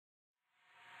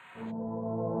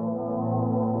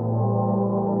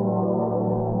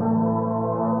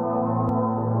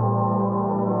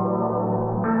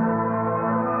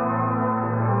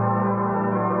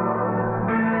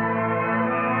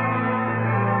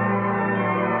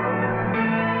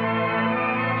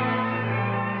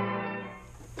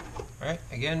Alright,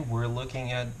 again we're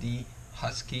looking at the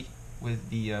Husky with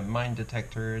the mine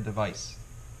detector device.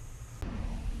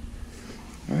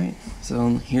 Alright,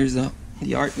 so here's the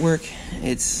artwork.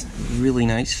 It's really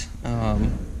nice.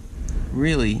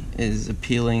 Really is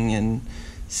appealing and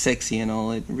sexy and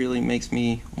all. It really makes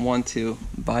me want to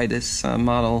buy this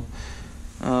model.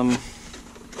 And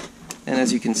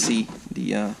as you can see,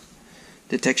 the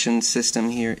detection system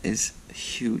here is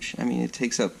huge. I mean, it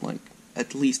takes up like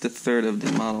at least a third of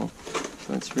the model,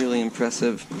 so it's really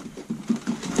impressive.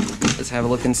 Let's have a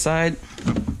look inside.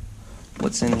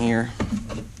 What's in here?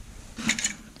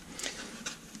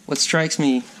 What strikes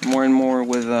me more and more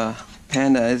with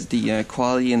Panda is the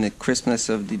quality and the crispness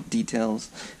of the details.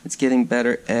 It's getting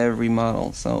better every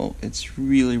model, so it's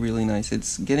really, really nice.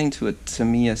 It's getting to a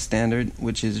Tamiya standard,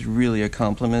 which is really a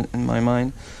compliment in my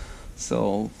mind.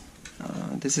 So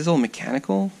this is all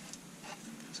mechanical.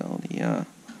 So the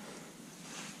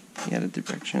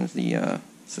directions, the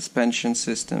suspension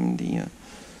system, the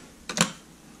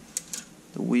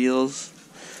wheels,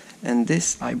 and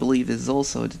this I believe is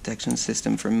also a detection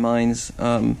system for mines.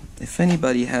 If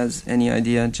anybody has any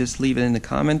idea, just leave it in the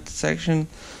comment section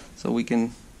so we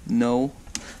can know.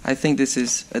 I think this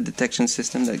is a detection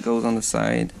system that goes on the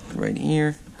side right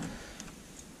here,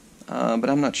 but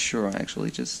I'm not sure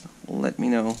actually. Just let me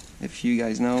know if you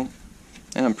guys know,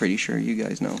 and I'm pretty sure you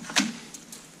guys know.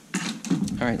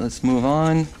 Alright, let's move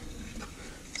on.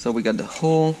 So we got the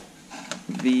hole,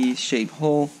 V-shaped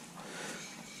hole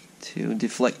to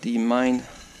deflect the mine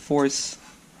force.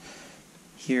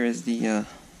 Here is the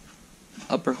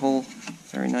upper hole,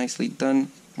 very nicely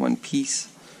done, one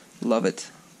piece, love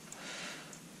it.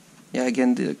 Yeah,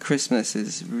 again, the crispness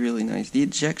is really nice. The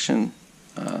ejection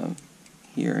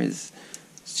here is,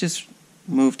 it's just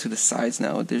moved to the sides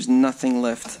now. There's nothing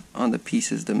left on the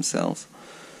pieces themselves.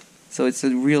 So it's a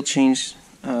real change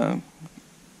to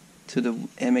the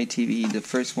MATV. The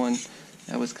first one,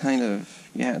 that was kind of,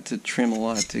 you had to trim a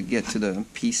lot to get to the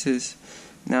pieces.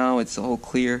 Now it's all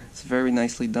clear. It's very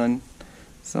nicely done.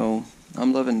 So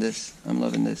I'm loving this. I'm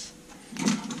loving this.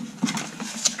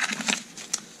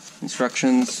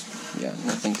 Instructions, yeah,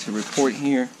 nothing to report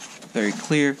here. Very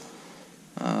clear.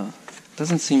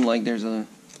 Doesn't seem like there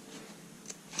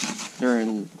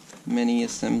are many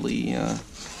assembly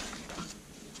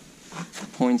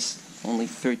points. Only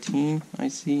 13, I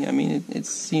see. I mean, it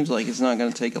seems like it's not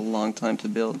going to take a long time to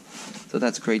build, so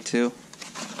that's great too.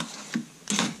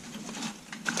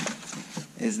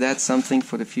 Is that something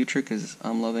for the future? Because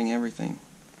I'm loving everything.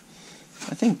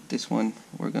 I think this one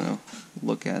we're going to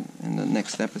look at in the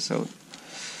next episode.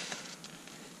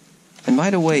 And by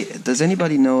the way, does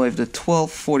anybody know if the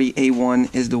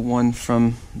 1240A1 is the one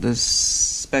from the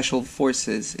Special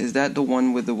Forces? Is that the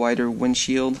one with the wider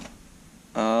windshield?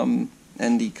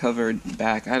 And the covered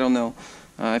back? I don't know.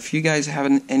 If you guys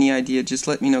have any idea, just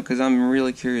let me know, because I'm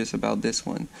really curious about this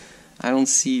one. I don't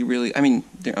see really, I mean,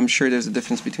 I'm sure there's a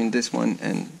difference between this one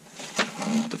and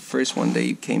the first one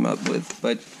they came up with,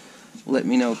 but let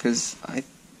me know, because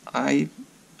I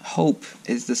hope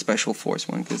is the Special Force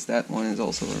one, because that one is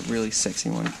also a really sexy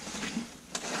one.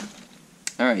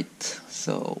 Alright,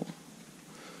 so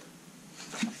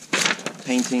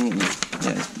painting,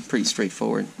 yeah, it's pretty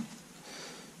straightforward.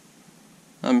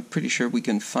 I'm pretty sure we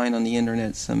can find on the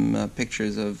internet some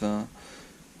pictures of,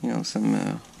 you know,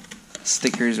 some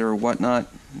stickers or whatnot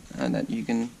that you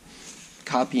can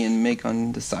copy and make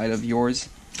on the side of yours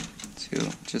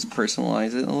to just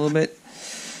personalize it a little bit.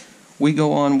 We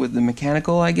go on with the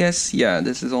mechanical, I guess. Yeah,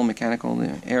 this is all mechanical.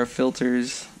 The air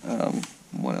filters.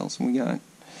 What else we got?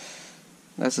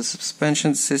 That's a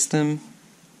suspension system,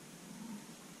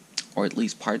 or at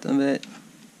least part of it.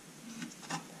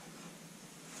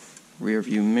 Rear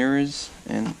view mirrors,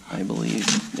 and I believe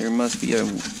there must be a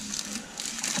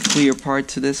clear part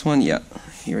to this one. Yeah,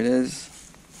 here it is.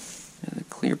 There's a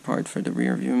clear part for the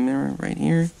rear view mirror right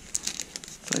here.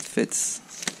 So it fits.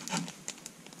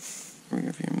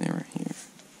 Rear view mirror here.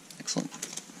 Excellent.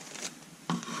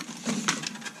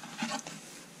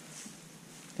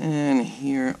 And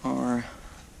here are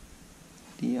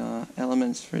the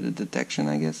elements for the detection,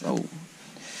 I guess. Oh,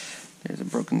 there's a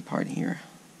broken part here.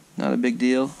 Not a big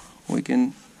deal. We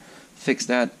can fix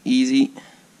that easy.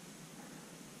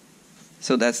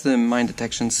 So that's the mine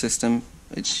detection system,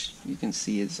 which you can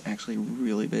see is actually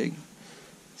really big.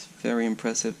 It's very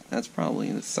impressive. That's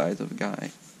probably the size of a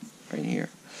guy right here.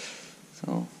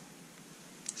 So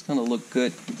it's gonna look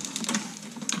good.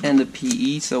 And the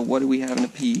PE, so what do we have in the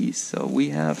PE? So we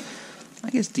have,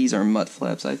 I guess these are mud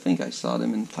flaps. I think I saw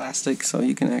them in plastic, so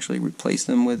you can actually replace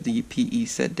them with the PE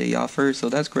set they offer, so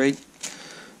that's great.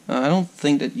 I don't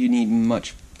think that you need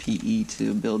much PE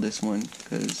to build this one,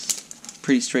 because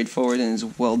pretty straightforward and is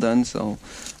well done, so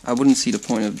I wouldn't see the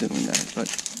point of doing that, but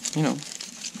you know,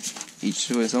 each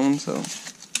to his own. So,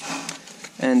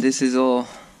 and this is all,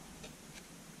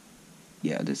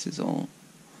 yeah, this is all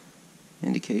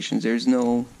indications. There's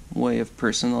no way of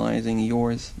personalizing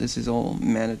yours. This is all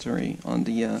mandatory on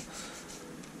the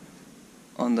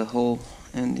hull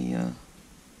and the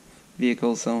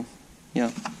vehicle. So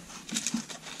yeah,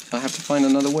 I have to find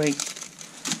another way.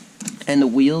 And the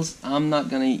wheels, I'm not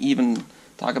gonna even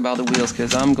talk about the wheels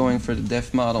because I'm going for the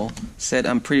DEF model set.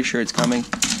 I'm pretty sure it's coming,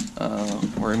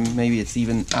 or maybe it's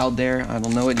even out there. I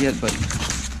don't know it yet, but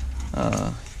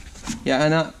yeah.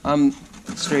 And I'm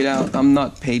straight out, I'm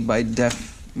not paid by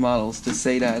DEF models to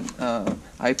say that.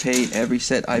 I pay every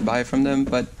set I buy from them,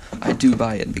 but I do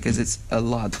buy it because it's a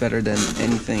lot better than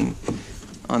anything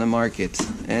on the market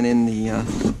and in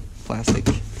the plastic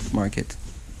market.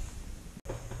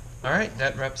 Alright,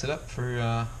 that wraps it up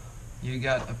for you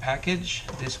got a package.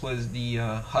 This was the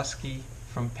Husky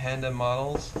from Panda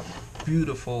models.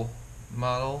 Beautiful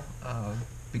model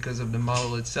because of the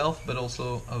model itself, but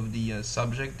also of the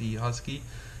subject, the Husky.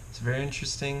 It's very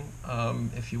interesting.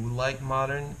 If you like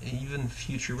modern, even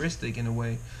futuristic in a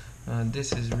way,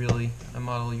 this is really a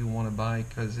model you want to buy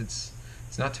because it's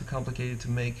not too complicated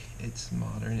to make. It's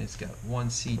modern. It's got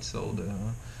one seat, so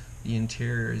the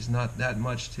interior is not that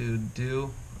much to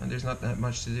do. There's not that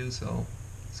much to do, so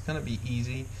it's gonna be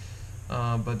easy,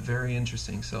 but very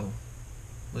interesting. So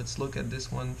let's look at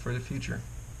this one for the future.